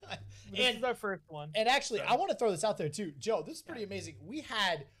This is our first one. And actually, I want to throw this out there too. Joe, this is pretty amazing. We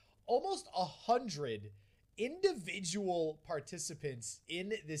had almost 100 individual participants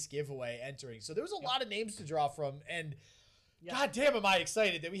in this giveaway entering. So there was a lot of names to draw from. And God damn, am I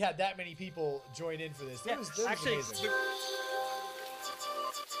excited that we had that many people join in for this. This was actually amazing.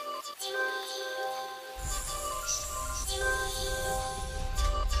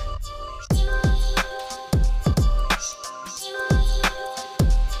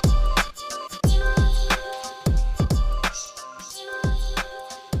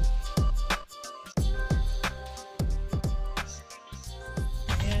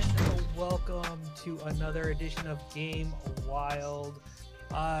 To another edition of Game Wild.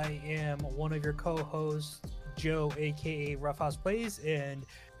 I am one of your co-hosts, Joe, aka Roughhouse Plays, and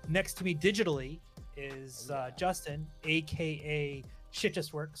next to me digitally is Justin, aka Shit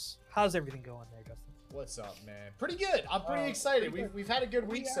Just Works. How's everything going there, Justin? What's up, man? Pretty good. I'm pretty excited. We've had a good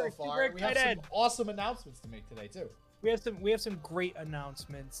week so far. We have some awesome announcements to make today too. We have some great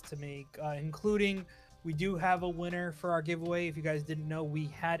announcements to make, including we do have a winner for our giveaway. If you guys didn't know, we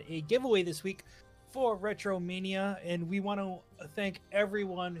had a giveaway this week for Retromania, and we want to thank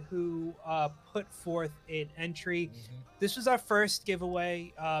everyone who put forth an entry. This was our first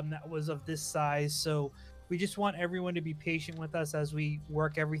giveaway that was of this size, so we just want everyone to be patient with us as we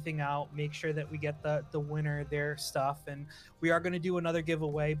work everything out, make sure that we get the winner their stuff. And we are going to do another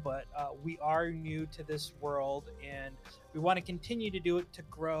giveaway, but we are new to this world, and we want to continue to do it to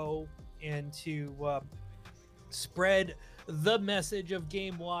grow and to spread the message of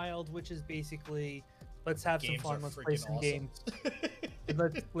Game Wild, which is basically let's have some fun, let's play some games,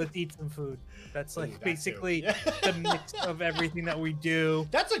 let's eat some food. That's like basically the mix of everything that we do.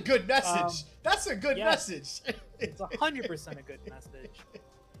 That's a good message. That's a good message. It's 100% a good message.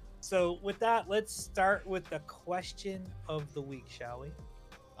 So with that, let's start with the question of the week, shall we?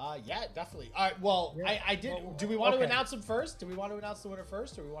 Yeah, definitely. All right. Well, I did. Do we want to announce them first? Do we want to announce the winner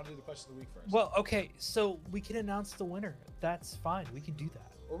first, or we want to do the question of the week first? Well, okay. So we can announce the winner. That's fine. We can do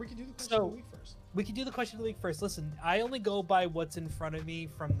that. Or we can do the question of the week first. We can do the question of the week first. Listen, I only go by what's in front of me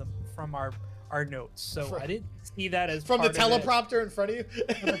from our notes. So I didn't see that as from the teleprompter in front of you.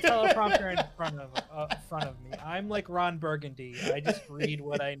 From the teleprompter in front of me. I'm like Ron Burgundy. I just read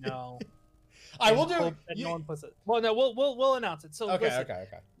what I know. I will do. No one puts it. Well, no, we'll announce it. So okay.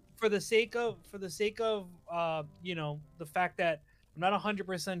 For the sake of you know, the fact that I'm not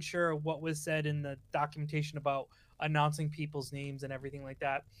 100% sure what was said in the documentation about announcing people's names and everything like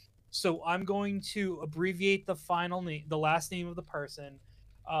that. So I'm going to abbreviate the final name, the last name of the person,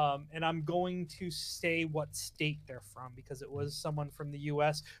 and I'm going to say what state they're from because it was someone from the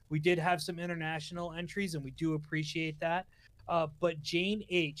U.S. We did have some international entries, and we do appreciate that. But Jane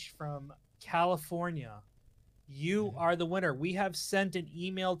H. from California, you are the winner. We have sent an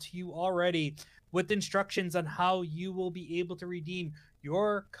email to you already with instructions on how you will be able to redeem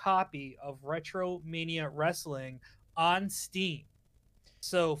your copy of Retromania Wrestling on Steam.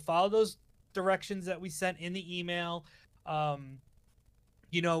 So follow those directions that we sent in the email.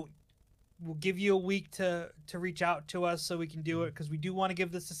 You know, we'll give you a week to reach out to us so we can do it because we do want to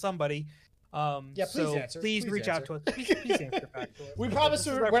give this to somebody. Yeah, please so answer. Please reach out to us. Please answer back to us. We promise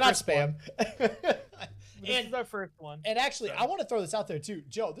we're not spam. This is our first one. And actually, I want to throw this out there too.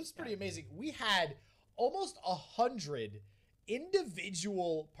 Joe, this is pretty amazing. We had almost 100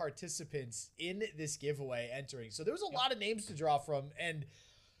 individual participants in this giveaway entering. So there was a lot of names to draw from. And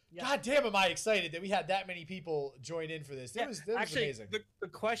God damn, am I excited that we had that many people join in for this. That was amazing. The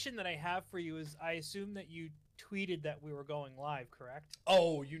question that I have for you is, I assume that you tweeted that we were going live, correct?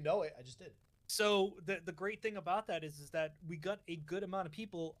 Oh, you know it. I just did. So the great thing about that is that we got a good amount of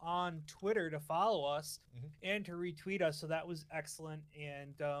people on Twitter to follow us and to retweet us. So that was excellent.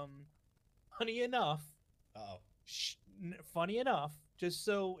 And funny enough, just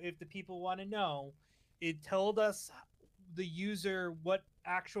so if the people want to know, it told us the user what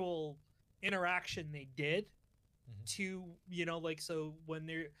actual interaction they did to, you know, like, so when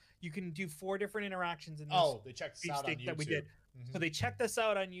you can do 4 different interactions in this they checked us out on YouTube. That we did. So they checked us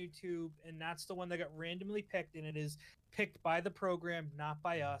out on YouTube, and that's the one that got randomly picked, and it is picked by the program, not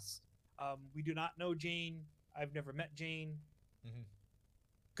by us. We do not know Jane. I've never met Jane.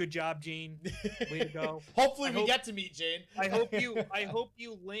 Good job, Jane. Way to go. Hopefully we get to meet Jane. I hope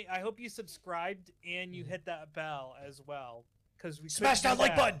you subscribed and you hit that bell as well, because we smash that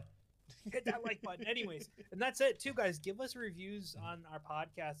like button. Hit that like button. Anyways, and that's it too, guys. Give us reviews on our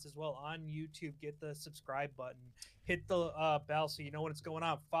podcast as well on YouTube. Get the subscribe button. Hit the bell so you know when it's going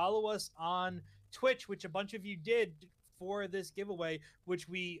on. Follow us on Twitch, which a bunch of you did for this giveaway, which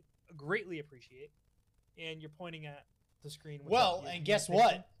we greatly appreciate. And you're pointing at the screen. Well, and guess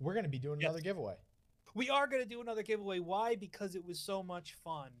what? We're going to be doing another giveaway. We are going to do another giveaway. Why? Because it was so much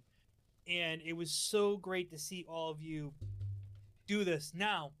fun. And it was so great to see all of you do this.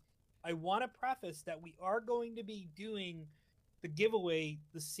 Now, I want to preface that we are going to be doing the giveaway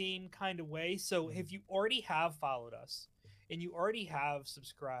the same kind of way. So if you already have followed us and you already have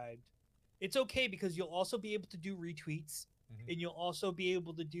subscribed, it's okay because you'll also be able to do retweets and you'll also be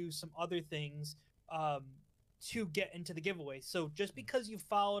able to do some other things to get into the giveaway. So just because you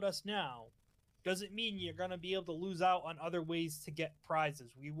followed us now doesn't mean you're going to be able to lose out on other ways to get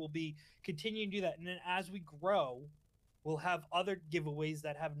prizes. We will be continuing to do that. And then as we grow, we'll have other giveaways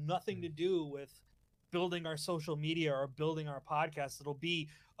that have nothing to do with building our social media or building our podcast. It'll be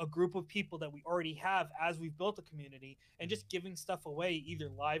a group of people that we already have as we've built a community and just giving stuff away either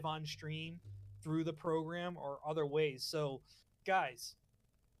live on stream through the program or other ways. So guys,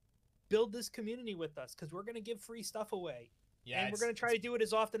 build this community with us because we're going to give free stuff away. Yeah, and we're going to try to do it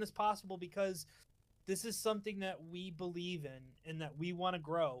as often as possible because this is something that we believe in and that we want to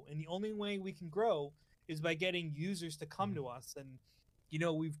grow. And the only way we can grow is by getting users to come to us. And, you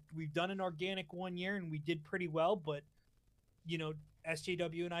know, we've done an organic 1 year and we did pretty well, but, you know,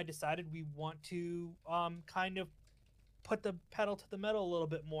 SJW and I decided we want to kind of put the pedal to the metal a little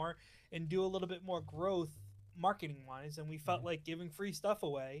bit more and do a little bit more growth marketing wise. And we felt like giving free stuff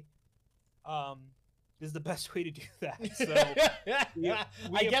away is the best way to do that. So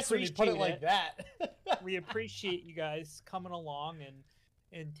I guess when you put it like that, we appreciate you guys coming along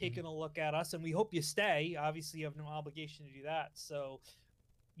and taking a look at us, and we hope you stay. Obviously, you have no obligation to do that. So,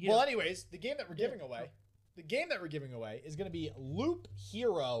 well, anyways, the game that we're giving away, is going to be Loop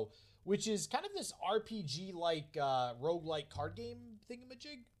Hero, which is kind of this RPG like roguelike card game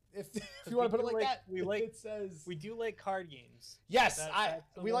thingamajig. If you want to put it like that, it says we do like card games. Yes,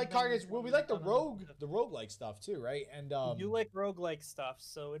 we like card games. Well, we like the roguelike stuff too, right? And you like roguelike stuff,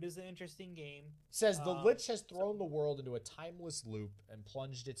 so it is an interesting game. Says the Lich has thrown the world into a timeless loop and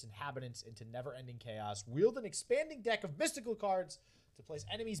plunged its inhabitants into never-ending chaos. Wield an expanding deck of mystical cards to place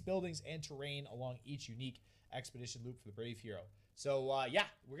enemies, buildings, and terrain along each unique expedition loop for the brave hero. So yeah,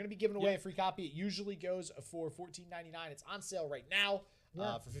 we're gonna be giving away a free copy. It usually goes for $14.99. It's on sale right now.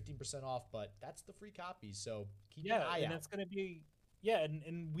 For 15% off, but that's the free copy, so keep an eye out. And that's going to be,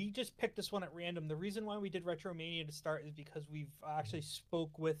 and we just picked this one at random. The reason why we did Retromania to start is because we've actually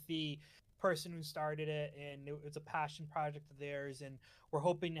spoke with the person who started it, and it's a passion project of theirs, and we're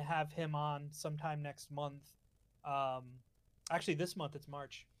hoping to have him on sometime next month. Actually, this month, it's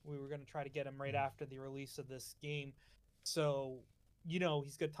March. We were going to try to get him right after the release of this game, so... You know,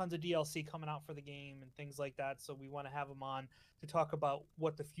 he's got tons of DLC coming out for the game and things like that. So we want to have him on to talk about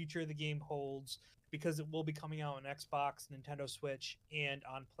what the future of the game holds, because it will be coming out on Xbox, Nintendo Switch, and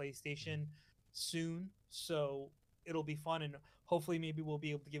on PlayStation soon. So it'll be fun. And hopefully maybe we'll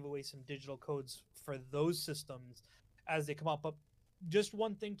be able to give away some digital codes for those systems as they come up. But just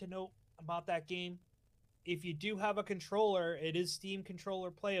one thing to note about that game, if you do have a controller, it is Steam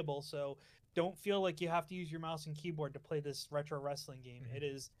controller playable. So don't feel like you have to use your mouse and keyboard to play this retro wrestling game. It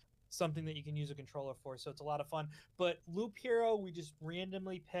is something that you can use a controller for, so it's a lot of fun. But Loop Hero, we just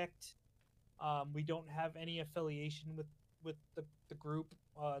randomly picked. We don't have any affiliation with the group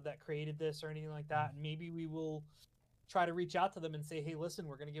that created this or anything like that. And maybe we will try to reach out to them and say, hey, listen,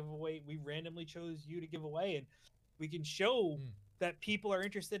 we're going to give away. We randomly chose you to give away, and we can show that people are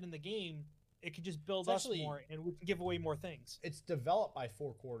interested in the game. It could just build us more, and we can give away more things. It's developed by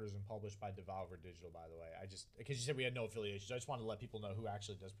Four Quarters and published by Devolver Digital, by the way. Because you said we had no affiliations, I just wanted to let people know who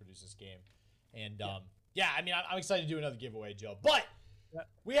actually does produce this game. And I mean, I'm excited to do another giveaway, Joe. But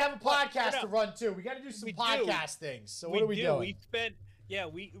we have a podcast to run too. We got to do some podcast things. So what are we doing? We spent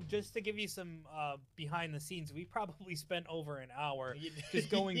just to give you some behind the scenes. We probably spent over an hour just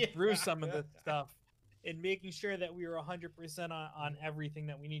going through some of the stuff and making sure that we were 100% on everything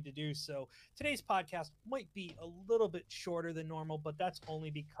that we need to do. So today's podcast might be a little bit shorter than normal, but that's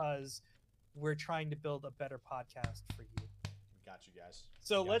only because we're trying to build a better podcast for you. We got you guys.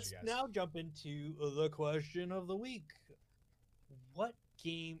 So let's now jump into the question of the week. What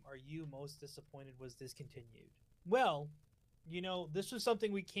game are you most disappointed was discontinued? Well, you know, this was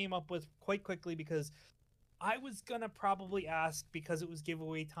something we came up with quite quickly because I was going to probably ask, because it was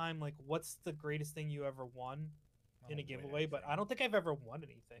giveaway time, like, what's the greatest thing you ever won in a giveaway? But I don't think I've ever won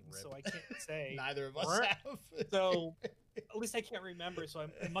anything, so I can't say. Neither of us have. So at least I can't remember, so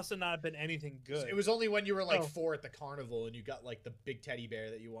it must have not been anything good. It was only when you were like 4 at the carnival and you got like the big teddy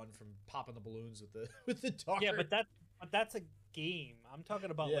bear that you won from popping the balloons with the dart. Yeah, but that's a game. I'm talking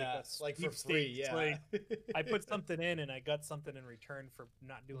about like for free. Yeah, like I put something in and I got something in return for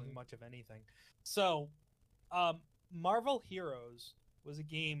not doing much of anything. So Marvel Heroes was a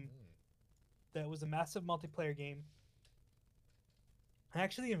game Mm. that was a massive multiplayer game. I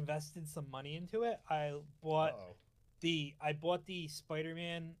actually invested some money into it. I bought Uh-oh. the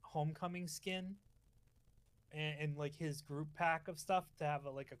Spider-Man Homecoming skin and like his group pack of stuff to have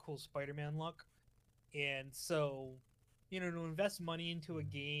like a cool Spider-Man look. And so, to invest money into a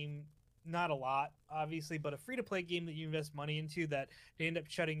game, not a lot, obviously, but a free-to-play game that you invest money into that they end up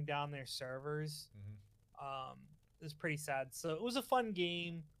shutting down their servers, is pretty sad. So it was a fun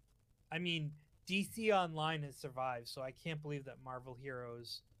game. I mean, DC Online has survived, so I can't believe that Marvel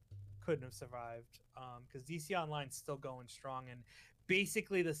Heroes couldn't have survived, because DC Online's still going strong and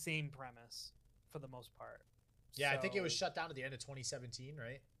basically the same premise for the most part. Yeah, I think it was So, shut down at the end of 2017,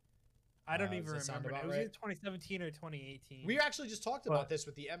 right? I don't Does even that sound remember. about It was right? either 2017 or 2018. We actually just talked But- about this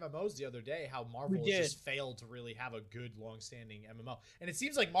with the MMOs the other day, how Marvel did. has just failed to really have a good, long-standing MMO. And it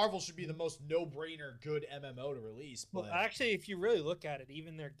seems like Marvel should be the most no-brainer good MMO to release. But Well, actually, if you really look at it,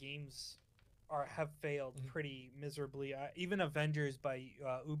 even their games have failed Mhm. pretty miserably. Even Avengers by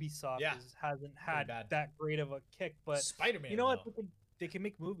Ubisoft Yeah. hasn't had bad. that great of a kick. But Spider-Man, you know what? though. They can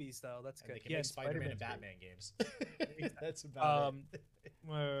make movies though. That's And good. they can Yeah, make Spider-Man and Spider-Man's Batman games. That's great. about it.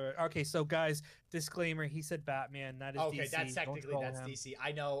 Okay, so guys, disclaimer: he said Batman. That is Okay, DC. that's Don't technically troll that's him. DC.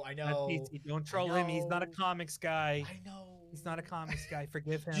 I know. That's DC. Don't troll him. He's not a know. comics guy. I know. He's not a comics guy.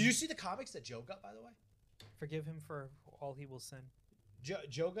 Forgive him. Did you see the comics that Joe got, by the way? Forgive him for all he will sin.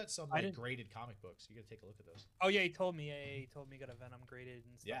 Joe got some I like didn't- graded comic books. You got to take a look at those. Oh yeah, he told me. Yeah, he told me he got a Venom graded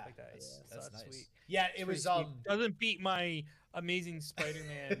and stuff Yeah, like that. that's, Yeah, that's so nice. sweet. Yeah, it Pretty was sweet. Doesn't beat my Amazing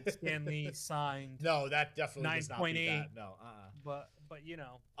Spider-Man Stan Lee signed, No, that definitely does not beat 9.8. that. No, but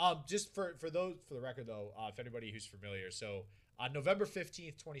Just for those for the record though, if anybody who's familiar, so on November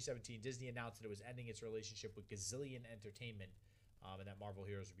 15th, 2017, Disney announced that it was ending its relationship with Gazillion Entertainment, and that Marvel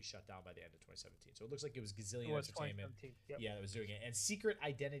Heroes would be shut down by the end of 2017. So it looks like it was it Gazillion was Entertainment. 2017. Yep. Yeah, that was doing it. And Secret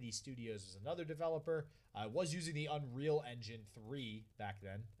Identity Studios was another developer. Was using the Unreal Engine 3 back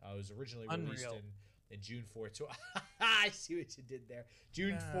then. It was originally released Unreal. in June 4th. I see what you did there.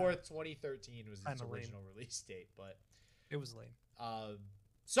 June 4th, 2013 was its Kinda lame. original release date. But It was lame.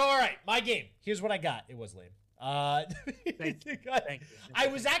 so all right, my game. Here's what I got. It was lame. Thank you. I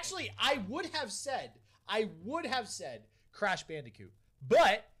was actually I would have said Crash Bandicoot,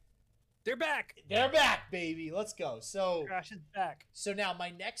 but They're back. they're back, baby. Let's go. So Crash is back. so now my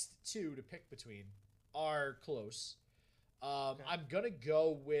next two to pick between are close. Okay. I'm gonna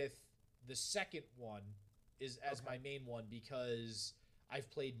go with the second one as Okay. my main one because I've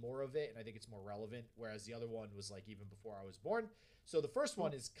played more of it and I think it's more relevant. Whereas the other one was like even before I was born. So the first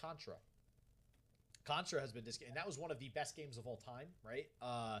one is Contra. Contra has been and that was one of the best games of all time, right?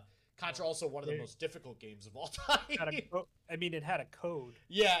 Contra also one of the most difficult games of all time. I mean, it had a code.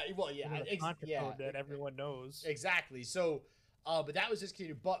 Yeah, well, yeah, It had a Contra code that everyone knows. exactly. So, but that was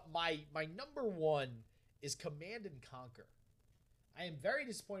discontinued. But my number one is Command and Conquer. I am very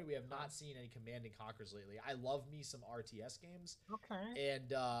disappointed we have not seen any Command and Conquers lately. I love me some RTS games, Okay.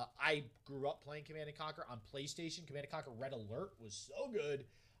 and I grew up playing Command and Conquer on PlayStation. Command and Conquer Red Alert was so good.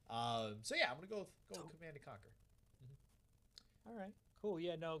 So yeah, I'm gonna go with Command and Conquer. All right. Cool.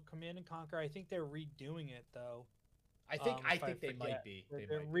 Yeah. No. Command and Conquer. I think they're redoing it though. I think If they might forget. be.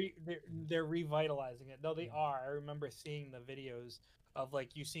 They're revitalizing it. No, they are. I remember seeing the videos of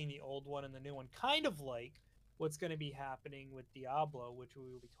like you seeing the old one and the new one, kind of like what's going to be happening with Diablo, which we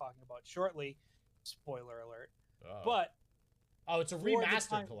will be talking about shortly. Spoiler alert. Oh. But it's a for the remastered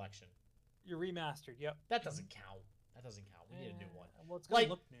time- collection. you're remastered. Yep. That doesn't count. That doesn't count. We need a new one. Well, it's going Like-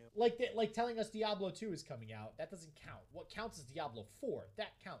 to look new. Like telling us Diablo 2 is coming out. That doesn't count. What counts is Diablo 4.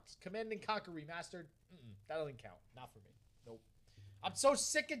 That counts. Command and Conquer remastered. That doesn't count. Not for me. Nope. I'm so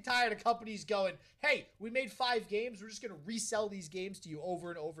sick and tired of companies going, hey, we made 5 games. We're just going to resell these games to you over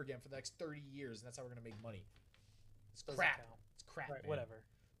and over again for the next 30 years, and that's how we're going to make money. It's Doesn't crap. count. It's crap, Right, man. whatever.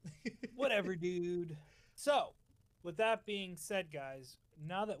 Whatever, dude. So, with that being said, guys,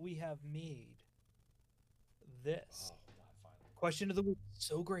 now that we have made this Finally. question of the week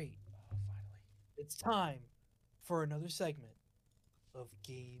so great, Finally. it's time for another segment of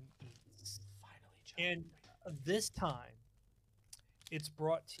Game Eats. Finally, John. And this time, it's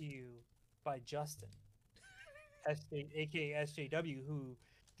brought to you by Justin, aka SJW, who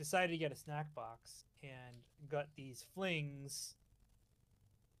decided to get a snack box and got these flings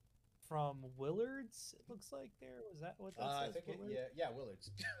from Willard's. It looks like there was that what that I says? think Willard's? yeah,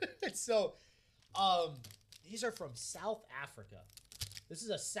 Willards. So, these are from South Africa. This is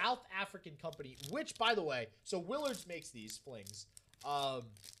a South African company, which, by the way, so Willards makes these flings.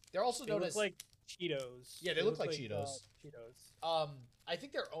 They're also They known look as like Cheetos. Yeah, they look like Cheetos. Cheetos. I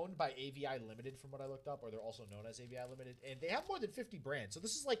think they're owned by AVI Limited from what I looked up, or they're also known as AVI Limited, and they have more than 50 brands. So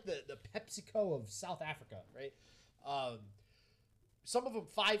this is like the PepsiCo of South Africa, right? Some of them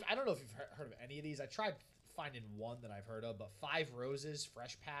I don't know if you've heard of any of these. I tried finding one that I've heard of, but Five Roses,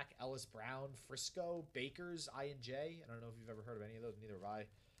 Fresh Pack, Ellis Brown, Frisco, Baker's, I&J. I don't know if you've ever heard of any of those. Neither have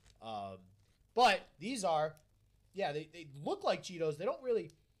I. But these are, yeah, they look like Cheetos. They don't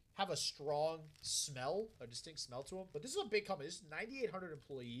really have a strong smell, a distinct smell to them. But this is a big company. This is 9,800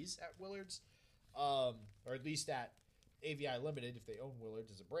 employees at Willard's, or at least at AVI Limited if they own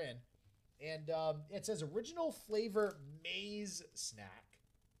Willard's as a brand. And it says original flavor maize snack.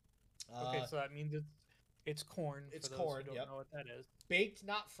 Okay, so that means it's corn. It's for those corn. Who don't know what that is. Baked,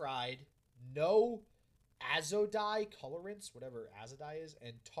 not fried. No azodie colorants, whatever azodie is,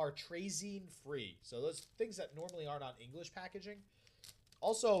 and tartrazine free. So those things that normally aren't on English packaging.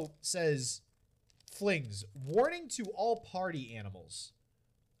 Also says flings. Warning to all party animals.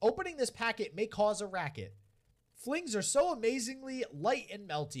 Opening this packet may cause a racket. Flings are so amazingly light and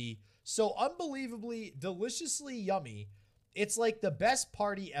melty, so unbelievably deliciously yummy. It's like the best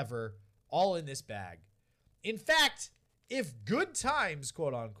party ever, all in this bag. In fact, if good times,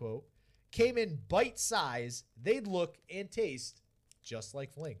 quote unquote, came in bite size, they'd look and taste just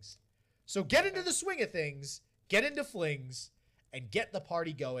like flings. So get into the swing of things, get into flings, and get the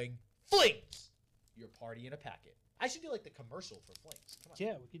party going. Flings! Your party in a packet. I should do like the commercial for flings. Come on.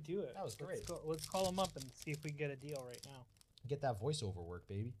 Yeah, we could do it. That was great. Let's call them up and see if we can get a deal right now. Get that voiceover work,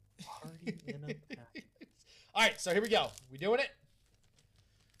 baby. Party in a packet. All right, so here we go. We doing it?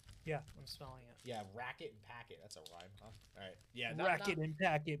 Yeah, I'm smelling it. Yeah, racket and packet. That's a rhyme, huh? All right. Yeah, Racket and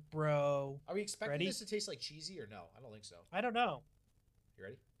packet, bro. Are we expecting Ready? this to taste like cheesy or no? I don't think so. I don't know. You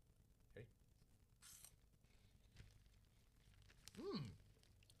ready? Ready? Mmm.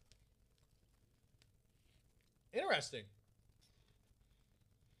 Interesting.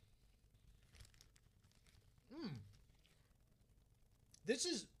 Mmm. This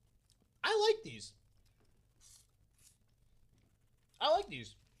is... I like these. I like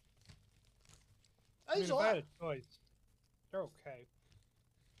these. I mean, if I had a choice, they're okay.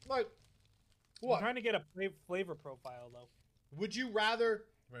 Like, what? I'm trying to get a flavor profile, though. Would you rather...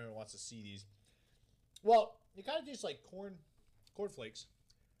 Everyone wants to see these. Well, it kind of tastes like cornflakes,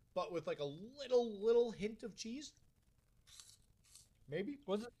 but with like a little hint of cheese. Maybe.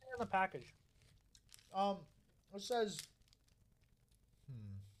 What's it say on the package? It says...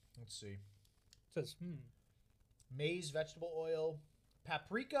 Let's see. It says, Maize, vegetable oil,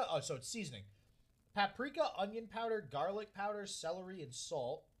 paprika. Oh, so it's seasoning. Paprika, onion powder, garlic powder, celery, and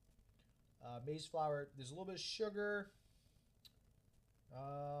salt. Maize flour. There's a little bit of sugar.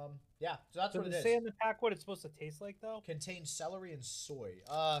 Yeah, so that's what it is. Does it say on the pack what it's supposed to taste like, though? Contains celery and soy.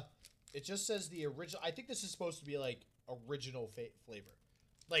 It just says the original. I think this is supposed to be like original flavor.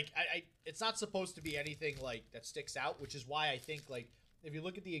 Like, it's not supposed to be anything like that sticks out, which is why I think like if you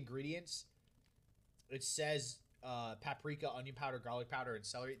look at the ingredients, it says paprika, onion powder, garlic powder, and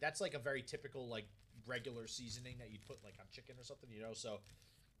celery. That's like a very typical like regular seasoning that you'd put like on chicken or something, you know. So,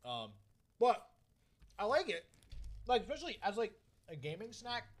 but I like it, like especially as like a gaming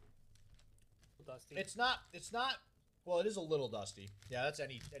snack. Dusty. It's not. Well, it is a little dusty. Yeah, that's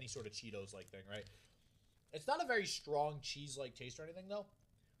any sort of Cheetos like thing, right? It's not a very strong cheese like taste or anything though.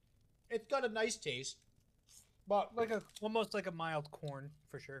 It's got a nice taste, but like almost like a mild corn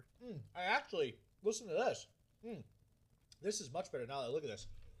for sure. I actually listen to this. This is much better now that I look at this.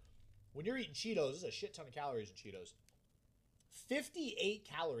 When you're eating Cheetos, there's a shit ton of calories in Cheetos. 58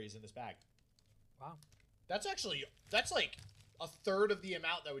 calories in this bag. Wow. That's like a third of the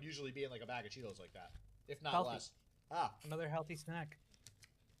amount that would usually be in like a bag of Cheetos like that, if not Healthy. less. Another healthy snack.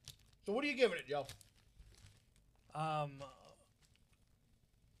 So what are you giving it, Joe? I'm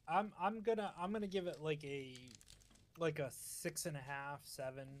gonna give it like a 6.5,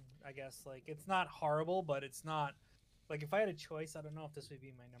 7, I guess. Like it's not horrible, but it's not like if I had a choice, I don't know if this would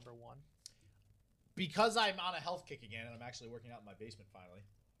be my number one. Because I'm on a health kick again, and I'm actually working out in my basement finally.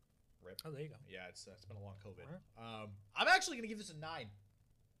 Rip. Oh, there you go. Yeah, it's been a long COVID. Right. I'm actually gonna give this a 9.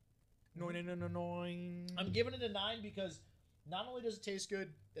 No. I'm giving it a 9 because not only does it taste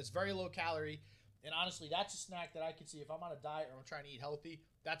good, it's very low calorie, and honestly, that's a snack that I can see if I'm on a diet or I'm trying to eat healthy.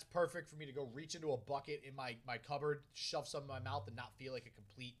 That's perfect for me to go reach into a bucket in my cupboard, shove some in my mouth, and not feel like a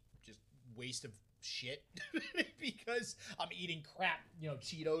complete just waste of shit because I'm eating crap,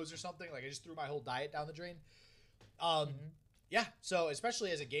 Cheetos or something. Like I just threw my whole diet down the drain. Yeah, so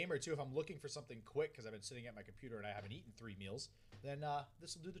especially as a gamer too, if I'm looking for something quick because I've been sitting at my computer and I haven't eaten 3 meals, then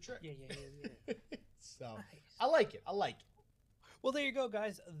this will do the trick. Yeah. So Nice. I like it. Well, there you go,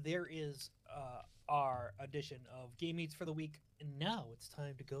 guys. There is our edition of Game Eats for the week. And now it's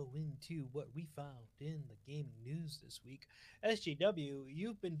time to go into what we found in the gaming news this week. SJW,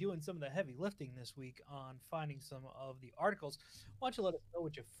 you've been doing some of the heavy lifting this week on finding some of the articles. Why don't you let us know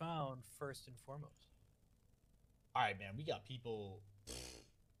what you found first and foremost? All right, man. We got people.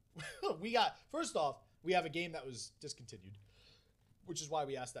 First off, we have a game that was discontinued, which is why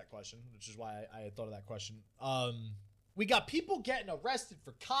we asked that question, which is why I thought of that question. We got people getting arrested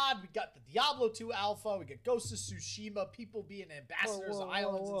for COD. We got the Diablo 2 alpha. We got Ghost of Tsushima. People being ambassadors of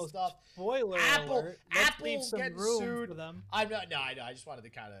islands and stuff. Spoiler alert. Apple leave some getting room sued. For them. I know. I just wanted to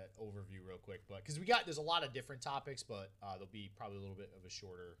kind of overview real quick, but because there's a lot of different topics, but there'll be probably a little bit of a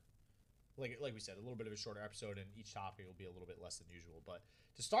shorter, like we said, a little bit of a shorter episode, and each topic will be a little bit less than usual. But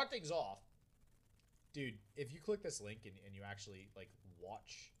to start things off, dude, if you click this link and you actually like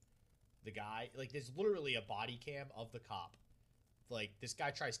watch the guy, like there's literally a body cam of the cop. Like this guy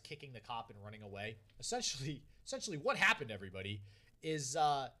tries kicking the cop and running away. Essentially what happened, everybody, is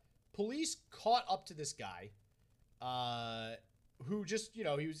police caught up to this guy who just,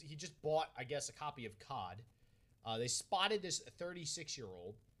 he just bought, I guess, a copy of COD. They spotted this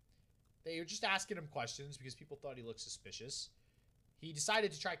 36-year-old. They were just asking him questions because people thought he looked suspicious. He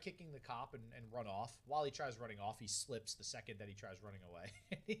decided to try kicking the cop and run off. While he tries running off, he slips the second that he tries running away.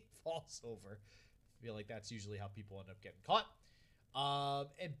 And he falls over. I feel like that's usually how people end up getting caught.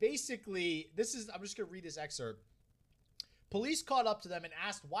 And basically, I'm just going to read this excerpt. Police caught up to them and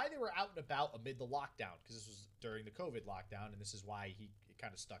asked why they were out and about amid the lockdown, because this was during the COVID lockdown, and this is why it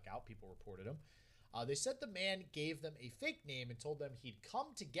kind of stuck out. People reported him. They said the man gave them a fake name and told them he'd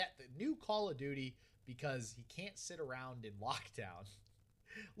come to get the new Call of Duty because he can't sit around in lockdown.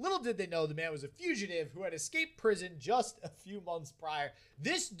 Little did they know the man was a fugitive who had escaped prison just a few months prior.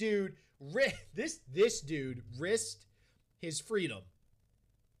 This dude risked his freedom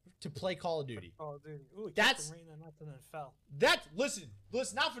to play Call of Duty. Oh, dude. Ooh, that's listen,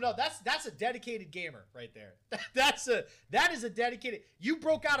 not for nothing. That's a dedicated gamer right there. That is a dedicated. You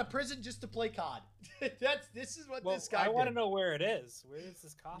broke out of prison just to play COD. This is what this guy did. I want to know where it is. Where is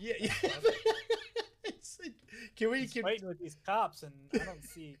this cop? Yeah. Can fighting with these cops, and I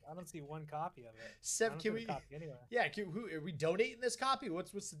don't see one copy of it. Seb, can we? Copy anyway. Yeah, who are we donating this copy?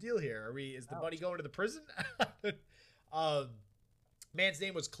 What's the deal here? Is the money going to the prison? Man's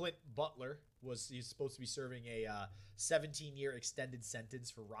name was Clint Butler. He's supposed to be serving a 17-year extended sentence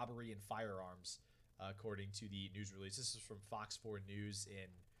for robbery and firearms, according to the news release. This is from Fox 4 News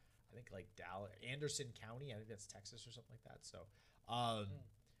in, I think, like Dallas, Anderson County. I think that's Texas or something like that.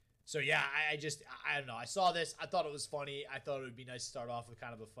 So yeah, I don't know. I saw this. I thought it was funny. I thought it would be nice to start off with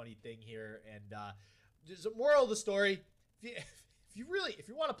kind of a funny thing here. And there's a moral of the story. If you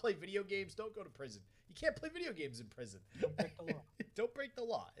want to play video games, don't go to prison. You can't play video games in prison. Don't break the law. Don't break the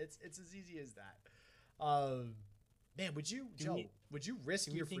law. It's as easy as that. Man, would you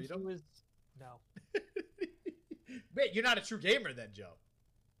risk your freedom? No. Man, you're not a true gamer then, Joe.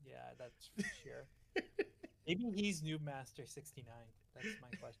 Yeah, that's for sure. Maybe he's Noob Master 69. That's my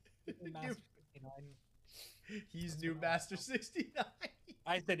question. Noob Master 69. He's Noob Master 69.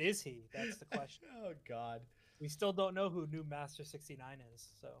 I said, is he? That's the question. Oh God. We still don't know who Noob Master 69 is.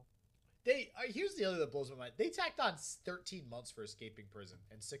 So. Here's the other that blows my mind. They tacked on 13 months for escaping prison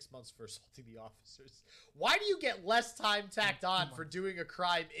and 6 months for assaulting the officers. Why do you get less time tacked on for doing a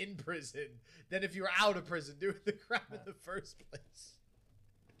crime in prison than if you were out of prison doing the crime in the first place?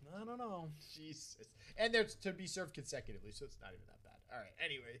 I don't know. Jesus. And they're to be served consecutively, so it's not even that bad. All right,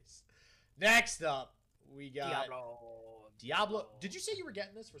 anyways. Next up, we got Diablo. Did you say you were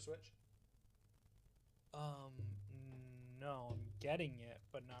getting this for Switch? No, I'm getting it,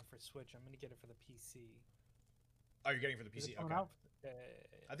 but not for Switch. I'm going to get it for the PC. Oh, you're getting it for the PC? Okay. Out?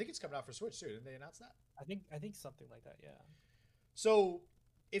 I think it's coming out for Switch too. Didn't they announce that? I think something like that, yeah. So,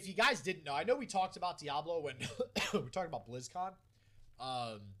 if you guys didn't know, I know we talked about Diablo when we were talking about BlizzCon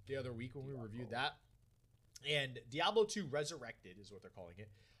the other week when we reviewed that. And Diablo 2 Resurrected is what they're calling it,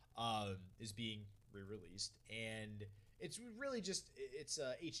 is being re-released. And it's really it's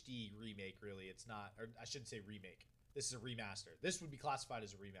a HD remake, really. It's not, or I shouldn't say remake. This is a remaster. This would be classified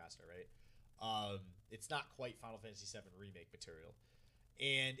as a remaster, right? It's not quite Final Fantasy VII Remake material.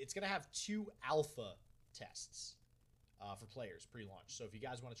 And it's going to have 2 alpha tests for players pre-launch. So if you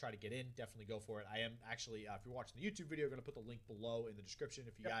guys want to try to get in, definitely go for it. I am actually, if you're watching the YouTube video, going to put the link below in the description.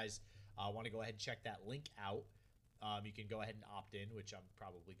 If you guys want to go ahead and check that link out, you can go ahead and opt in, which I'm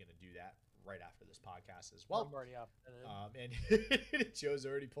probably going to do that right after this podcast as well. I'm already opted in. And Joe's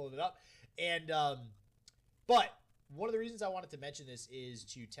already pulling it up. And but one of the reasons I wanted to mention this is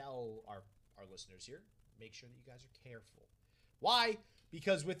to tell our listeners here, make sure that you guys are careful. Why?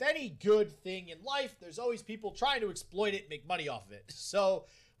 Because with any good thing in life, there's always people trying to exploit it and make money off of it. So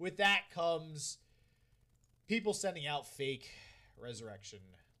with that comes people sending out fake resurrection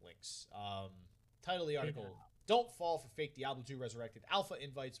links. Title of the article, Don't Fall for Fake Diablo 2 Resurrected Alpha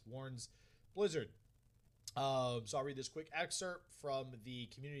Invites Warns Blizzard. So I'll read this quick excerpt from the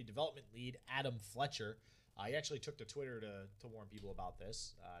community development lead, Adam Fletcher. He actually took to Twitter to warn people about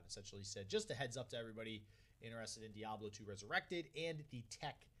this, and essentially said, just a heads up to everybody interested in Diablo 2 Resurrected and the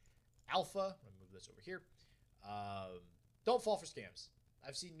tech alpha. I'm going to move this over here. Don't fall for scams.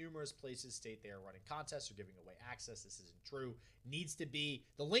 I've seen numerous places state they are running contests or giving away access. This isn't true. Needs to be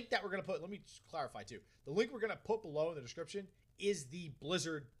the link that we're going to put. Let me just clarify too. The link we're going to put below in the description is the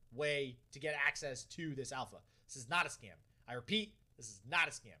Blizzard way to get access to this alpha. This is not a scam. I repeat, this is not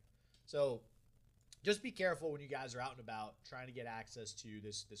a scam. So just be careful when you guys are out and about trying to get access to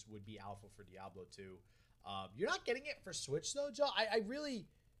this would-be alpha for Diablo 2. You're not getting it for Switch though, Joe.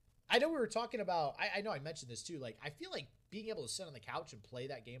 I know we were talking about, I know I mentioned this too, like I feel like being able to sit on the couch and play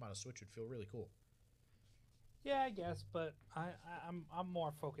that game on a Switch would feel really cool. Yeah, I guess, but I'm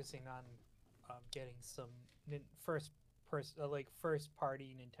more focusing on getting some first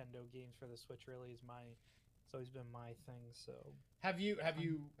party Nintendo games for the Switch. Really it's always been my thing. So have you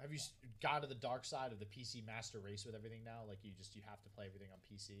gone to the dark side of the PC master race with everything now? Like you have to play everything on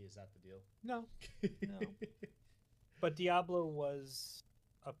PC? Is that the deal? No. But Diablo was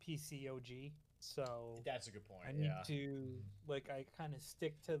a PC OG, so that's a good point. I need to I kind of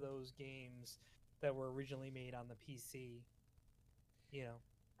stick to those games that were originally made on the PC. You know,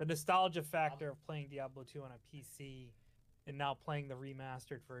 the nostalgia factor of playing Diablo 2 on a PC and now playing the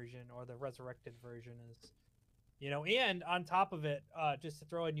remastered version or the resurrected version is, and on top of it, just to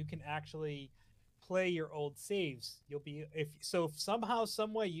throw in, you can actually play your old saves. If somehow,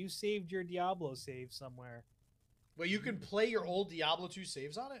 some way you saved your Diablo save somewhere. Well, you can play your old Diablo 2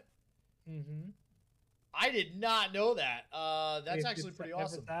 saves on it? Mm-hmm. I did not know that. That's actually pretty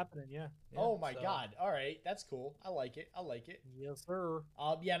awesome. It's happening, yeah. Oh my god. All right, that's cool. I like it. Yes, sir.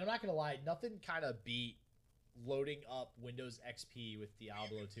 Yeah, and I'm not gonna lie, nothing kind of beat loading up Windows XP with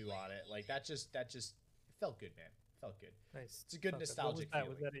Diablo 2 on it. Like that just it felt good, man. Felt good. Nice. It's a good nostalgic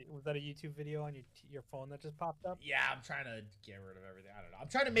feeling. Was that a YouTube video on your phone that just popped up? Yeah, I'm trying to get rid of everything. I don't know. I'm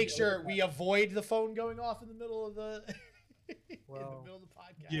trying to make sure we avoid the phone going off in the middle of the in the middle of the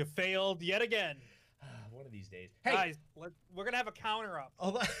podcast. You failed yet again. One of these days. Hey, guys, we're gonna have a counter up.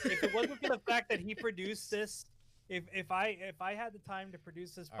 If it wasn't for the fact that he produced this, if I had the time to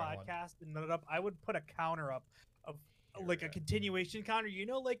produce this podcast and nut it up, I would put a counter up of a continuation counter.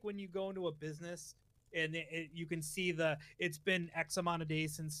 Like when you go into a business and you can see it's been X amount of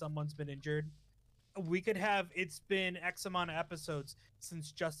days since someone's been injured. We could have it's been X amount of episodes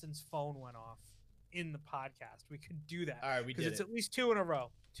since Justin's phone went off in the podcast. We could do that. All right, we did it. Because it's at least two in a row.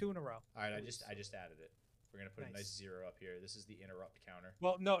 All right, I just added it. We're gonna put a nice 0 up here. This is the interrupt counter.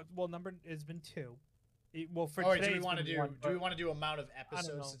 Well, no, number has been 2. For today, do we want to do amount of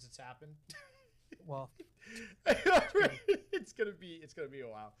episodes since it's happened? Well, it's gonna be a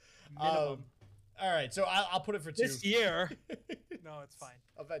while. Minimum. All right, so I'll put it for 2 this year. No, it's fine.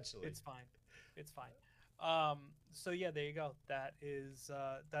 Eventually, it's fine. So yeah, there you go.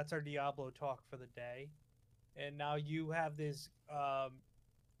 That's our Diablo talk for the day. And now you have this.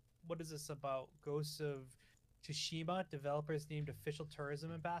 What is this about? Ghosts of Tsushima developers named official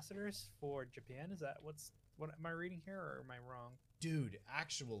tourism ambassadors for Japan. Is that what am I reading here, or am I wrong? Dude,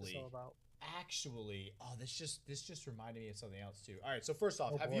 actually, this just reminded me of something else too. All right, so first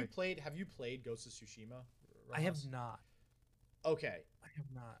off, have you played Ghosts of Tsushima? I have not. Okay, I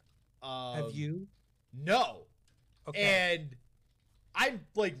have not. Have you? No. Okay. And I'm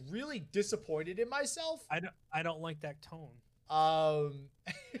really disappointed in myself. I don't like that tone.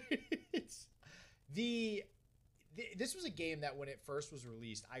 This was a game that when it first was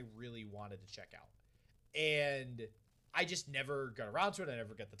released, I really wanted to check out, and I just never got around to it. I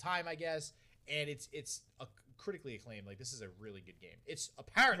never got the time, I guess. And it's a critically acclaimed. This is a really good game. It's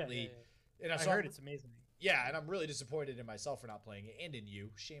apparently, and I heard it's amazing. Yeah, and I'm really disappointed in myself for not playing it, and in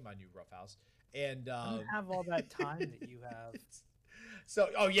you. Shame on you, Roughhouse. And I don't have all that time that you have. So,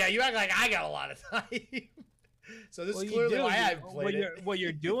 you act like I got a lot of time. So this is clearly why I've played it. What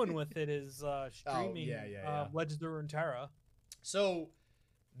you're doing with it is streaming Legends of Runeterra. So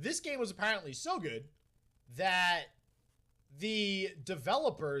this game was apparently so good that the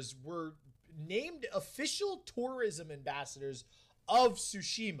developers were named official tourism ambassadors of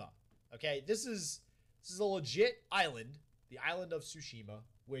Tsushima. Okay, this is a legit island, the island of Tsushima,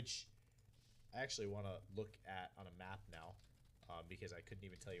 which I actually want to look at on a map now, because I couldn't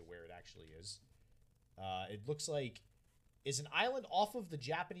even tell you where it actually is. It looks like is an island off of the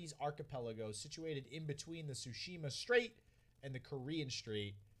Japanese archipelago situated in between the Tsushima Strait and the Korean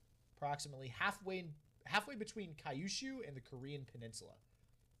Strait, approximately halfway between Kyushu and the Korean Peninsula.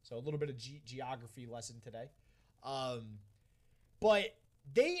 So a little bit of geography lesson today. But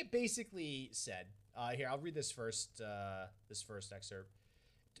they basically said, here, I'll read this first excerpt.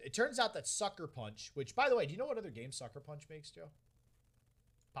 It turns out that Sucker Punch, which, by the way, do you know what other game Sucker Punch makes, Joe?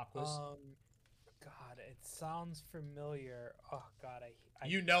 Pop quiz. God, it sounds familiar. Oh God, I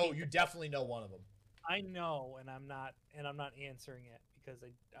you definitely know one of them. I know, and I'm not answering it because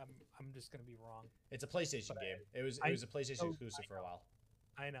I'm just gonna be wrong. It's a PlayStation game. It was a PlayStation exclusive for a while.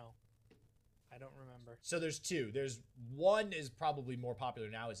 I know. I don't remember. So there's two. There's one is probably more popular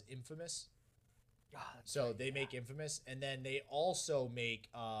now, is Infamous. God, so they make Infamous, and then they also make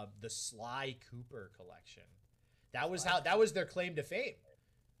the Sly Cooper collection. That was their claim to fame.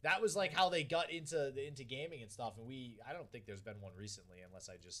 That was like how they got into gaming and stuff. And I don't think there's been one recently, unless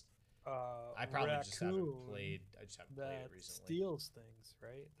I probably just haven't played. I just haven't played it recently. Steals things,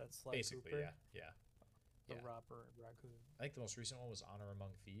 right? That's Sly basically Cooper. Yeah. The Robber Raccoon. I think the most recent one was Honor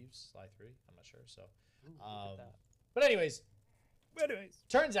Among Thieves, Sly 3. I'm not sure. So, Ooh, look at that. But anyways,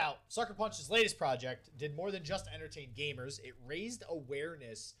 turns out Sucker Punch's latest project did more than just entertain gamers. It raised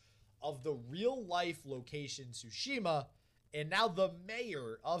awareness of the real-life location Tsushima, and now the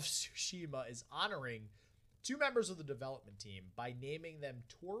mayor of Tsushima is honoring two members of the development team by naming them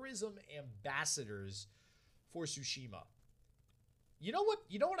tourism ambassadors for Tsushima. You know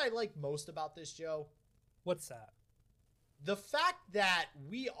what I like most about this, Joe? What's that? The fact that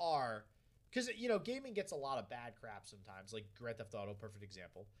we are, because, gaming gets a lot of bad crap sometimes, like Grand Theft Auto, perfect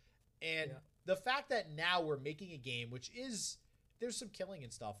example. And the fact that now we're making a game, there's some killing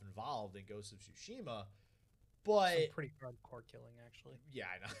and stuff involved in Ghost of Tsushima, but some pretty hardcore killing, actually. Yeah,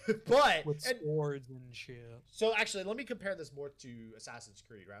 I know. But with swords and shit. So actually, let me compare this more to Assassin's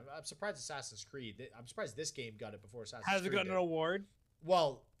Creed, right? I'm surprised this game got it before Assassin's Creed. Has it gotten an award?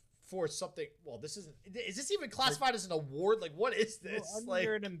 Well, for something. Well, is this even classified as an award? Like, what is this? Well,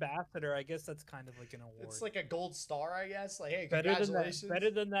 you're an ambassador. I guess that's kind of like an award. It's like a gold star, I guess. Like, hey, congratulations.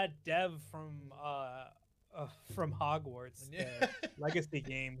 Better than that dev from Hogwarts, the legacy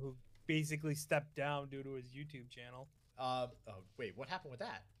game, who basically stepped down due to his YouTube channel. Wait, what happened with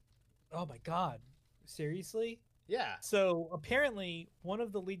that? Oh my God, seriously? Yeah. So apparently, one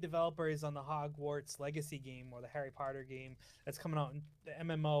of the lead developers on the Hogwarts Legacy game, or the Harry Potter game that's coming out in the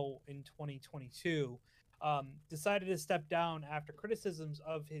MMO in 2022, decided to step down after criticisms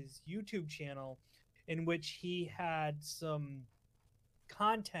of his YouTube channel, in which he had some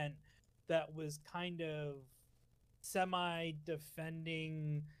content that was kind of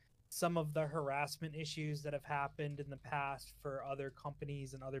semi-defending some of the harassment issues that have happened in the past for other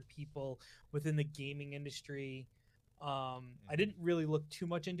companies and other people within the gaming industry. I didn't really look too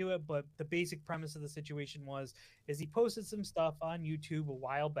much into it, but the basic premise of the situation is he posted some stuff on YouTube a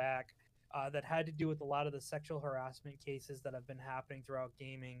while back that had to do with a lot of the sexual harassment cases that have been happening throughout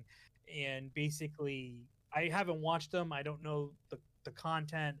gaming. And basically, I haven't watched them. I don't know the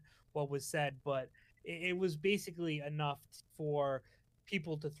content, what was said, but it was basically enough for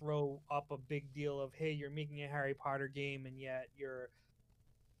people to throw up a big deal of, hey, you're making a Harry Potter game, and yet you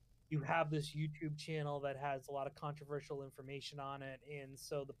have this YouTube channel that has a lot of controversial information on it. And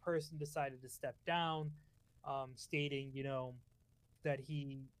so the person decided to step down, stating, that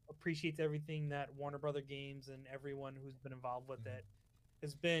he appreciates everything that Warner Brother Games and everyone who's been involved with it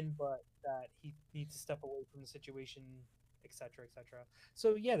has been, but that he needs to step away from the situation, etc., etc.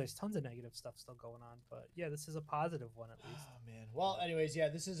 So yeah, there's tons of negative stuff still going on, but yeah, this is a positive one at least. Oh man. Well, anyways, yeah,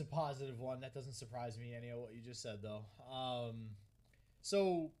 this is a positive one. That doesn't surprise me any of what you just said, though.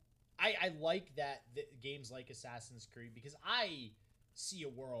 So I like that games like Assassin's Creed, because I see a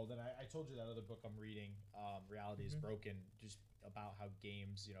world, and I told you that other book I'm reading, Reality is Broken, just about how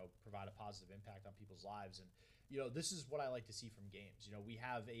games, provide a positive impact on people's lives. And this is what I like to see from games. We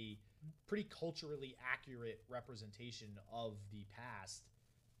have a pretty culturally accurate representation of the past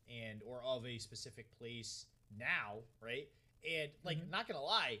or of a specific place now, right? And not gonna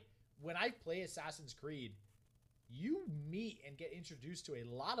lie, when I play Assassin's Creed, you meet and get introduced to a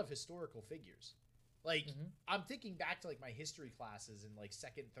lot of historical figures. I'm thinking back to my history classes in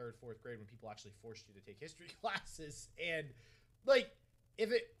 2nd, 3rd, 4th grade, when people actually forced you to take history classes. And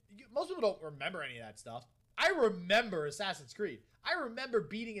most people don't remember any of that stuff. I remember Assassin's Creed. I remember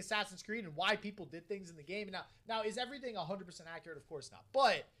beating Assassin's Creed and why people did things in the game. Now is everything 100% accurate? Of course not.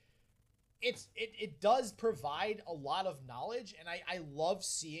 But it does provide a lot of knowledge, and I love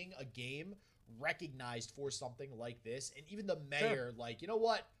seeing a game recognized for something like this. And even the mayor, you know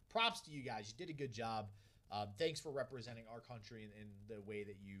what? Props to you guys. You did a good job. Thanks for representing our country in the way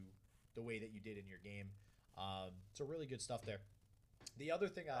that you did in your game. So really good stuff there. The other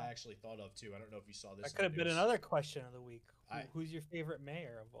thing I actually thought of too, I don't know if you saw this. That could have been another question of the week. Who's your favorite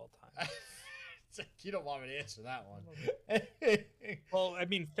mayor of all time? You don't want me to answer that one. Well, I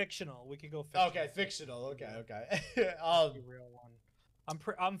mean fictional. We could go fictional. Okay, fictional. Okay. The real one.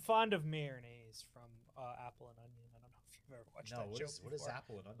 I'm fond of mayonnaise from Apple and Onion. I don't know if you've ever watched that show. What is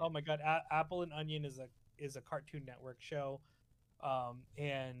Apple and Onion? Oh my god, Apple and Onion is a Cartoon Network show,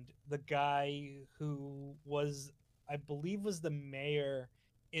 and the guy who was, I believe, was the mayor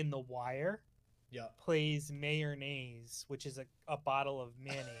in The Wire. Yeah. Plays mayonnaise, which is a bottle of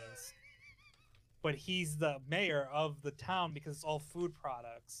mayonnaise. But he's the mayor of the town because it's all food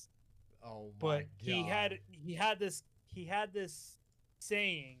products. Oh my but god. he had this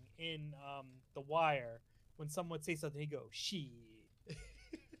saying in The Wire. When someone would say something, he'd go, "She."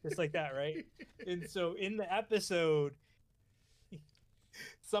 Just like that, right? And so in the episode,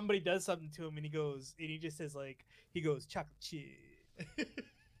 somebody does something to him and he just says chocolate chip.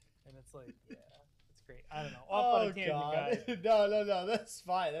 And it's like, yeah, it's great. I don't know. Oh god. No, that's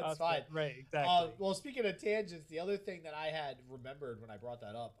fine. That's fine. Right, exactly. Well, speaking of tangents, the other thing that I had remembered when I brought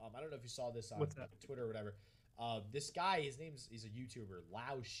that up, I don't know if you saw this on Twitter or whatever. This guy, he's a YouTuber,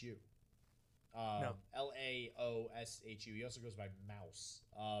 Lao Shu. No. Laoshu. He also goes by Mouse.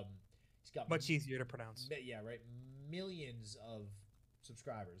 He's got much easier to pronounce. Yeah, right. Millions of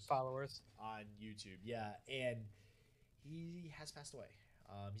subscribers, followers on YouTube. Yeah, and he has passed away.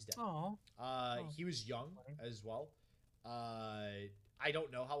 He's dead. Oh. He was young as well. I don't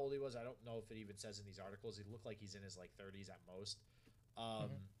know how old he was. I don't know if it even says in these articles. He looked like he's in his like 30s at most.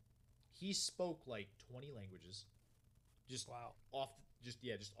 He spoke like 20 languages. Just wow. Just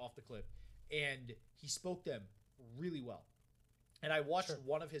off the clip. And he spoke them really well. And I watched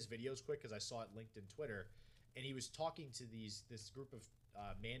one of his videos quick because I saw it linked in Twitter, and he was talking to this group of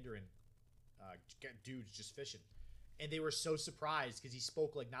Mandarin dudes just fishing, and they were so surprised because he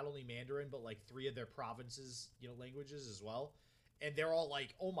spoke like not only Mandarin but like 3 of their provinces, languages as well, and they're all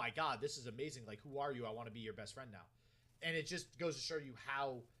like, "Oh my god, this is amazing! Like, who are you? I want to be your best friend now." And it just goes to show you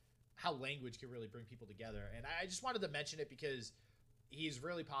how language can really bring people together. And I just wanted to mention it because he's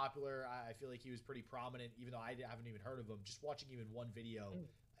really popular. I feel like he was pretty prominent, even though I haven't even heard of him. Just watching even one video,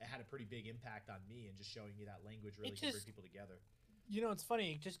 it had a pretty big impact on me, and just showing you that language really can bring people together. It's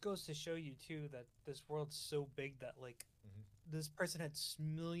funny. It just goes to show you too that this world's so big that like this person had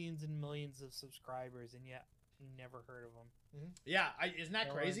millions and millions of subscribers, and yet never heard of them. Yeah, isn't that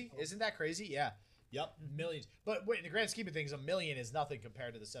crazy? Isn't that crazy? Yeah. Yep, millions. But wait, in the grand scheme of things, 1 million is nothing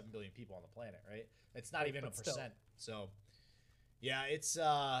compared to the 7 billion people on the planet, right? It's not even a percent. So. Yeah, it's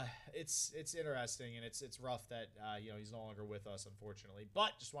interesting, and it's rough that he's no longer with us, unfortunately.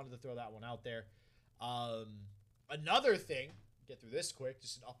 But just wanted to throw that one out there. Another thing, get through this quick,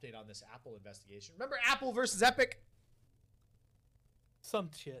 just an update on this Apple investigation. Remember Apple versus Epic? Some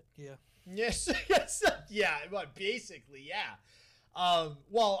shit, yeah. Yes, yeah. But basically, yeah.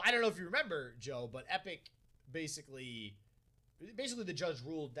 Well, I don't know if you remember, Joe, but Epic basically the judge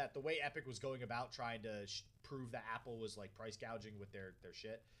ruled that the way Epic was going about trying to prove that Apple was like price gouging with their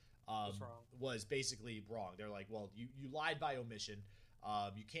shit was basically wrong. They're like, well, you lied by omission.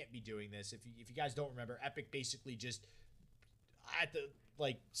 You can't be doing this. If you guys don't remember, Epic basically just at the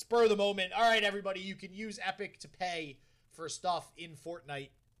spur of the moment, all right, everybody, you can use Epic to pay for stuff in Fortnite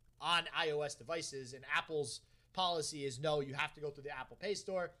on iOS devices, and Apple's policy is no, you have to go through the Apple Pay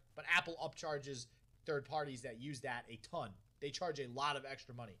Store, but Apple upcharges third parties that use that a ton. They charge a lot of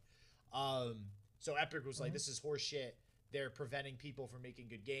extra money. So Epic was like, this is horse shit. They're preventing people from making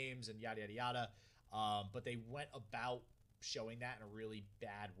good games and yada, yada, yada. But they went about showing that in a really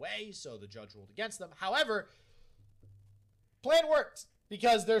bad way, so the judge ruled against them. However, plan worked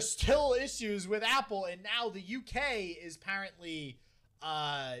because there's still issues with Apple, and now the UK is apparently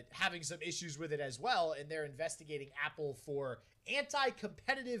having some issues with it as well, and they're investigating Apple for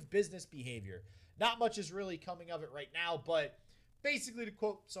anti-competitive business behavior. Not much is really coming of it right now, but basically, to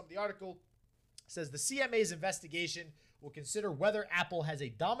quote some of the article, it says the CMA's investigation will consider whether Apple has a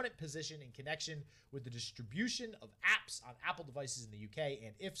dominant position in connection with the distribution of apps on Apple devices in the UK,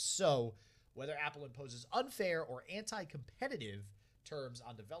 and if so, whether Apple imposes unfair or anti-competitive terms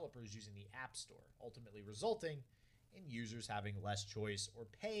on developers using the App Store, ultimately resulting in users having less choice or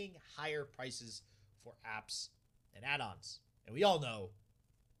paying higher prices for apps and add-ons. And we all know,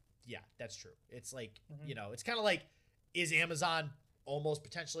 yeah, that's true. It's like, it's kind of like, is Amazon almost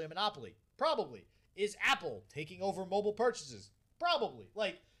potentially a monopoly? Probably. Is Apple taking over mobile purchases? Probably.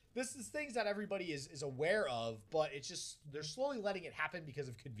 Like, this is things that everybody is aware of, but it's just they're slowly letting it happen because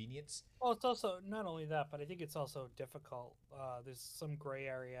of convenience. Well, it's also not only that, but I think it's also difficult. There's some gray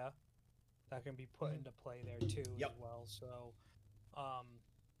area that can be put into play there too Yep. as well. So,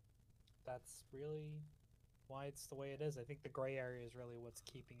 that's really why it's the way it is. I think the gray area is really what's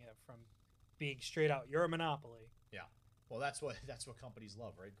keeping it from being straight out. You're a monopoly. Yeah. Well, that's what companies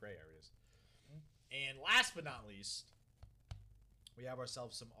love, right? Gray areas. And last but not least, we have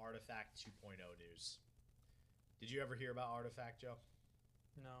ourselves some Artifact 2.0 news. Did you ever hear about Artifact, Joe?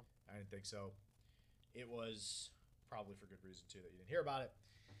 No. I didn't think so. It was probably for good reason too that you didn't hear about it.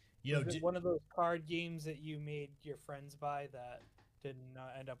 You know, Was it one of those card games that you made your friends buy that didn't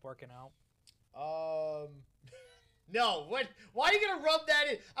end up working out? No. What? Why are you gonna rub that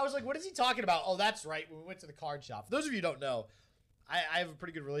in? I was like, what is he talking about? Oh, that's right. When we went to the card shop. For those of you who don't know, I have a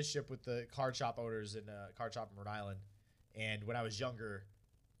pretty good relationship with the card shop owners in card shop in Rhode Island. And when I was younger,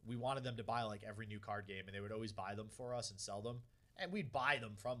 we wanted them to buy like every new card game, and they would always buy them for us and sell them. And we'd buy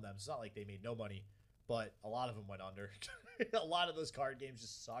them from them. It's not like they made no money, but a lot of them went under. A lot of those card games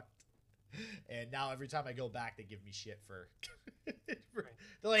just sucked. And now every time I go back, they give me shit for.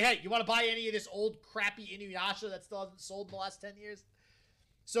 They're like, hey, you want to buy any of this old crappy Inuyasha that still hasn't sold in the last 10 years?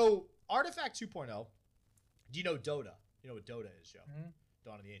 So, Artifact 2.0, do you know Dota? You know what Dota is, Joe? Mm-hmm.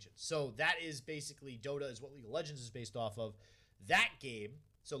 Dawn of the Ancients. So, that is basically, Dota is what League of Legends is based off of. That game,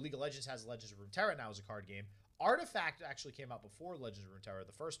 so League of Legends has Legends of Runeterra now as a card game. Artifact actually came out before Legends of Runeterra,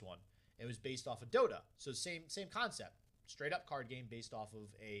 the first one. It was based off of Dota. So, same concept. Straight up card game based off of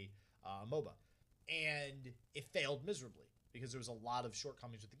a MOBA. And it failed miserably because there was a lot of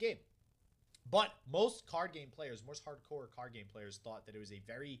shortcomings with the game. But most card game players, most hardcore card game players, thought that it was a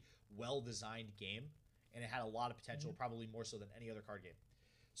very well-designed game and it had a lot of potential, probably more so than any other card game.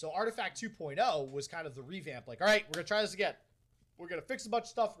 So Artifact 2.0 was kind of the revamp, like, all right, we're going to try this again. We're going to fix a bunch of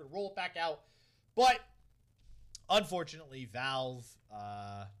stuff. We're going to roll it back out. But unfortunately, Valve,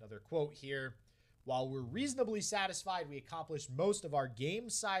 another quote here, while we're reasonably satisfied we accomplished most of our game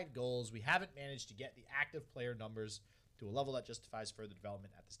side goals, we haven't managed to get the active player numbers to a level that justifies further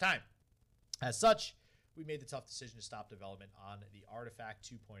development at this time. As such, we made the tough decision to stop development on the Artifact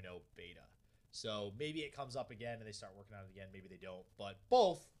 2.0 beta. So maybe it comes up again and they start working on it again. Maybe they don't. But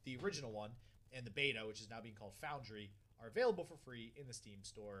both the original one and the beta, which is now being called Foundry, are available for free in the Steam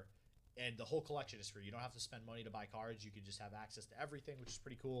store. And the whole collection is free. You don't have to spend money to buy cards. You can just have access to everything, which is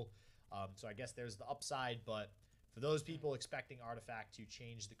pretty cool. So I guess there's the upside, but for those people expecting Artifact to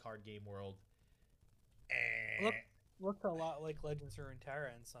change the card game world, Looked a lot like Legends of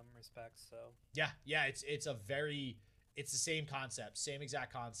Runeterra in some respects. So yeah, it's the same concept, same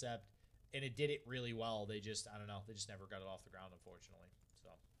exact concept, and it did it really well. They just never got it off the ground, unfortunately. So,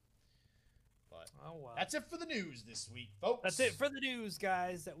 but oh well, that's it for the news this week, folks. That's it for the news,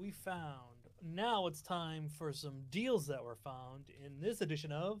 guys, that we found. Now it's time for some deals that were found in this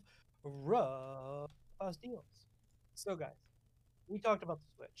edition of Raw Deals. So, guys, we talked about the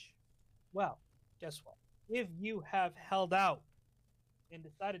Switch. Well, guess what? If you have held out and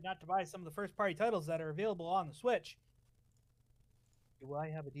decided not to buy some of the first-party titles that are available on the Switch, do I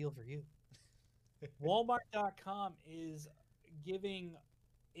have a deal for you? Walmart.com is giving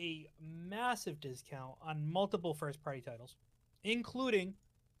a massive discount on multiple first-party titles, including,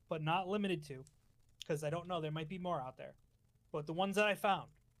 but not limited to, because I don't know, there might be more out there, but the ones that I found: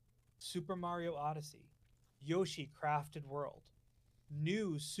 Super Mario Odyssey, Yoshi Crafted World,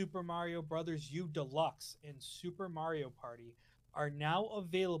 new Super Mario Bros. U Deluxe, and Super Mario Party are now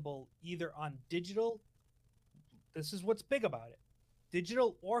available either on digital. This is what's big about it: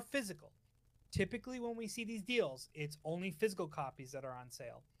 digital or physical. Typically, when we see these deals, it's only physical copies that are on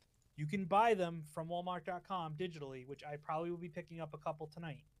sale. You can buy them from Walmart.com digitally, which I probably will be picking up a couple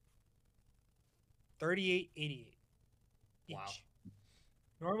tonight. $38.88 each. Wow.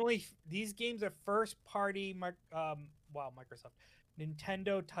 Normally, these games are first-party, Microsoft,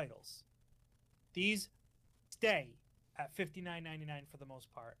 Nintendo titles. These stay at $59.99 for the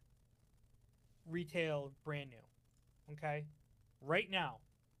most part. Retail, brand new. Okay? Right now,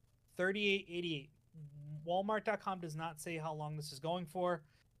 $38.88. Walmart.com does not say how long this is going for,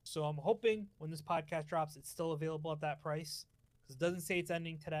 so I'm hoping when this podcast drops, it's still available at that price, because it doesn't say it's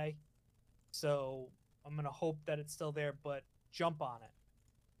ending today. So I'm going to hope that it's still there, but jump on it.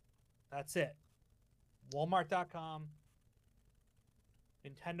 That's it. Walmart.com.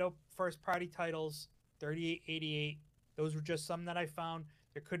 Nintendo first-party titles, $38.88. Those were just some that I found.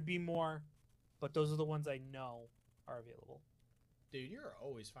 There could be more, but those are the ones I know are available. Dude, you're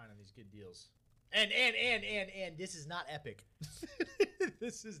always finding these good deals. And this is not Epic.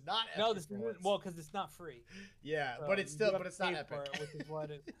 This is not Epic. No, this well, because it's not free. Yeah, So but it's you do still, have but it's to not pay Epic. for it, which is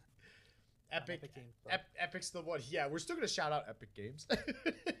what it. Epic. Games Store. Epic's the one. Yeah, we're still gonna shout out Epic Games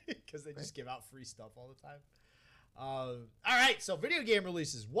because they just give out free stuff all the time. All right, so video game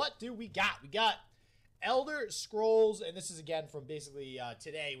releases. What do we got? We got Elder Scrolls, and this is again from basically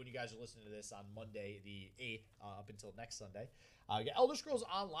today when you guys are listening to this on Monday the 8th up until next Sunday. We got Elder Scrolls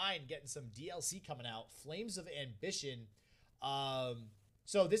Online getting some DLC coming out. Flames of Ambition.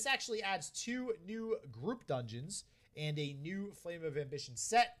 So this actually adds 2 new group dungeons and a new Flame of Ambition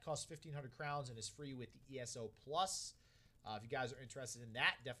set. Costs 1,500 crowns and is free with the ESO Plus. If you guys are interested in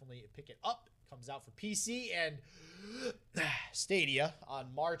that, definitely pick it up. Comes out for PC and Stadia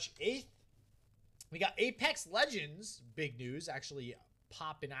on March 8th. We got Apex Legends, big news, actually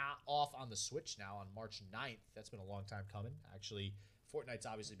popping off on the Switch now on March 9th. That's been a long time coming. Actually, Fortnite's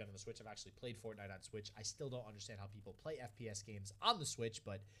obviously been on the Switch. I've actually played Fortnite on Switch. I still don't understand how people play FPS games on the Switch,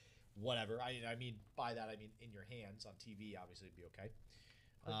 but whatever. I mean, by that, I mean in your hands. On TV, obviously, it'd be okay.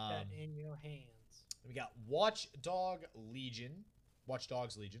 Put that in your hands. We got Watch Dogs Legion,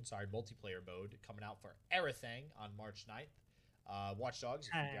 multiplayer mode coming out for everything on March 9th. Watch Dogs,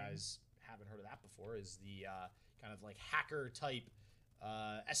 if you guys haven't heard of that before, is the kind of like hacker type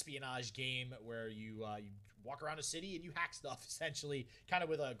espionage game where you walk around a city and you hack stuff, essentially, kind of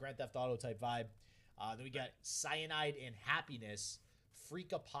with a Grand Theft Auto type vibe. Then we got Cyanide and Happiness,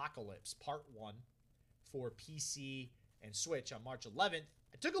 Freak Apocalypse Part 1 for PC and Switch on March 11th.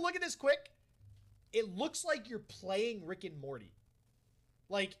 I took a look at this quick. It looks like you're playing Rick and Morty.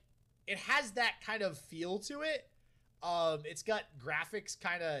 Like, it has that kind of feel to it. It's got graphics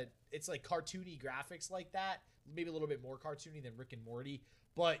it's like cartoony graphics like that. Maybe a little bit more cartoony than Rick and Morty.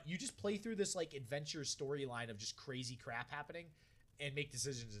 But you just play through this like adventure storyline of just crazy crap happening and make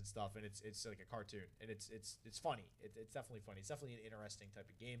decisions and stuff. And it's like a cartoon. And it's funny. It's definitely funny. It's definitely an interesting type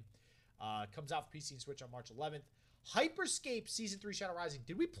of game. Comes out for PC and Switch on March 11th. Hyperscape Season 3 Shadow Rising.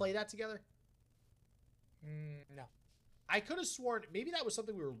 Did we play that together? No. I could have sworn maybe that was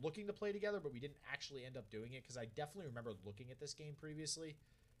something we were looking to play together, but we didn't actually end up doing it because I definitely remember looking at this game previously.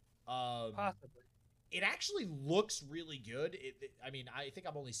 Possibly. It actually looks really good. I mean, I think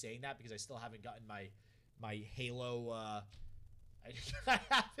I'm only saying that because I still haven't gotten my Halo.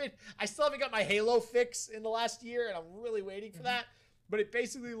 I still haven't got my Halo fix in the last year, and I'm really waiting for that. But it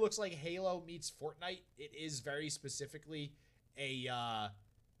basically looks like Halo meets Fortnite. It is very specifically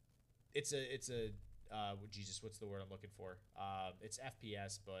Jesus, what's the word I'm looking for? It's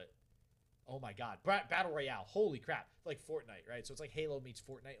FPS, but oh my god, Battle Royale. Holy crap. Like Fortnite, right? So it's like Halo meets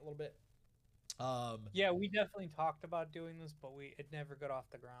Fortnite a little bit. Yeah, we definitely talked about doing this, but it never got off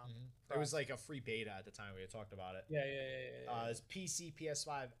the ground. It was like a free beta at the time we had talked about it. Yeah. It's PC,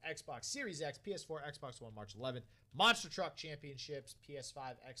 PS5, Xbox Series X, PS4, Xbox One, March 11th. Monster Truck Championships,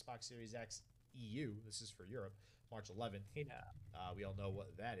 PS5, Xbox Series X, EU. This is for Europe, March 11th. Yeah. We all know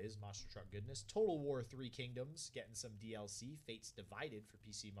what that is. Monster Truck goodness. Total War 3 Kingdoms getting some DLC. Fates Divided for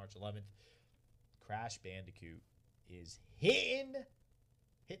PC, March 11th. Crash Bandicoot is hitting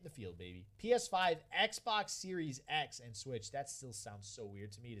the field, baby. PS5, Xbox Series X, and Switch. That still sounds so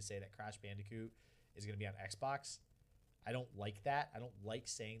weird to me to say that Crash Bandicoot is going to be on Xbox. I don't like that. I don't like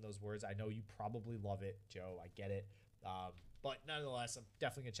saying those words. I know you probably love it, Joe. I get it. But nonetheless, I'm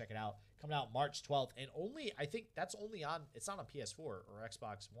definitely going to check it out. Coming out March 12th. And I think that's only on, it's not on PS4 or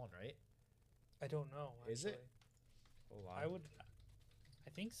Xbox One, right? I don't know. Actually. Is it? Hold on. I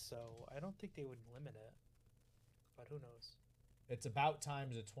think so. I don't think they would limit it. But who knows? It's About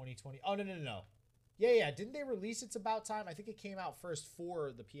Time is a 2020. Oh, no. Yeah. Didn't they release It's About Time? I think it came out first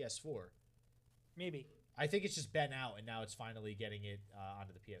for the PS4. Maybe. I think it's just been out, and now it's finally getting it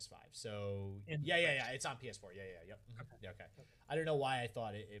onto the PS5. So, yeah. It's on PS4. Yep. Okay. Okay. I don't know why I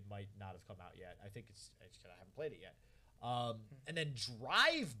thought it might not have come out yet. I think it's because I haven't played it yet. And then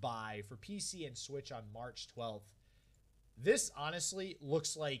Drive By for PC and Switch on March 12th. This honestly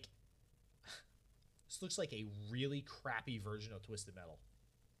looks like a really crappy version of Twisted Metal.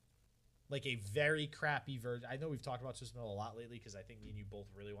 Like a very crappy version. I know we've talked about Twisted Metal a lot lately because I think me and you both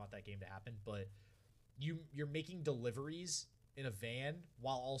really want that game to happen, but you're making deliveries in a van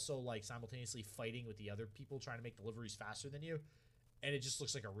while also like simultaneously fighting with the other people trying to make deliveries faster than you, and it just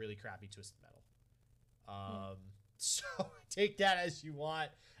looks like a really crappy Twisted Metal. So take that as you want.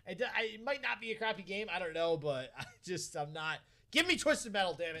 It might not be a crappy game, I don't know, but I'm not. Give me Twisted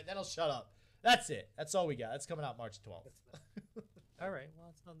Metal, damn it, then I'll shut up. That's it. That's all we got. That's coming out March 12th. All right.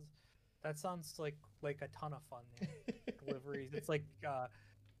 Well, that sounds like a ton of fun there. Deliveries. It's like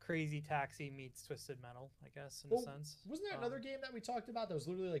Crazy Taxi meets Twisted Metal, I guess, in a sense. Wasn't there another game that we talked about that was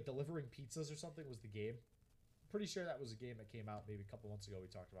literally like delivering pizzas or something? Was the game? Pretty sure that was a game that came out maybe a couple months ago. We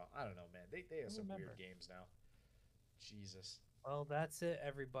talked about. I don't know, man. They have some weird games now. Jesus. Well, that's it,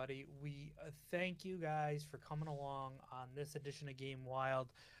 everybody. We thank you guys for coming along on this edition of Game Wild.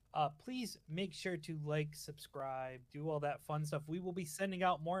 Please make sure to like, subscribe, do all that fun stuff. We will be sending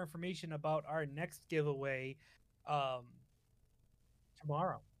out more information about our next giveaway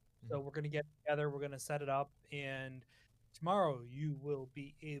tomorrow. So we're going to get together, we're going to set it up, and tomorrow you will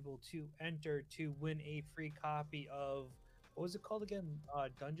be able to enter to win a free copy of, what was it called again?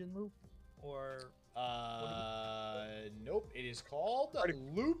 Dungeon Loop? Or nope, it is called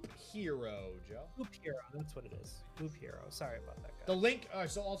Loop Hero, Joe. Loop Hero, that's what it is. Loop Hero. Sorry about that, guys. The link,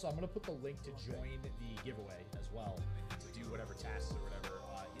 so also I'm going to put the link to join the giveaway as well, to do whatever tasks or whatever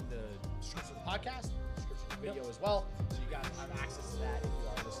in the description of the podcast, description of the video as well, so you guys have access to that if you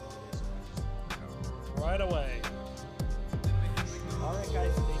are listening to this. Right away. All right,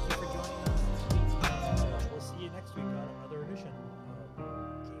 guys, thank you for joining us.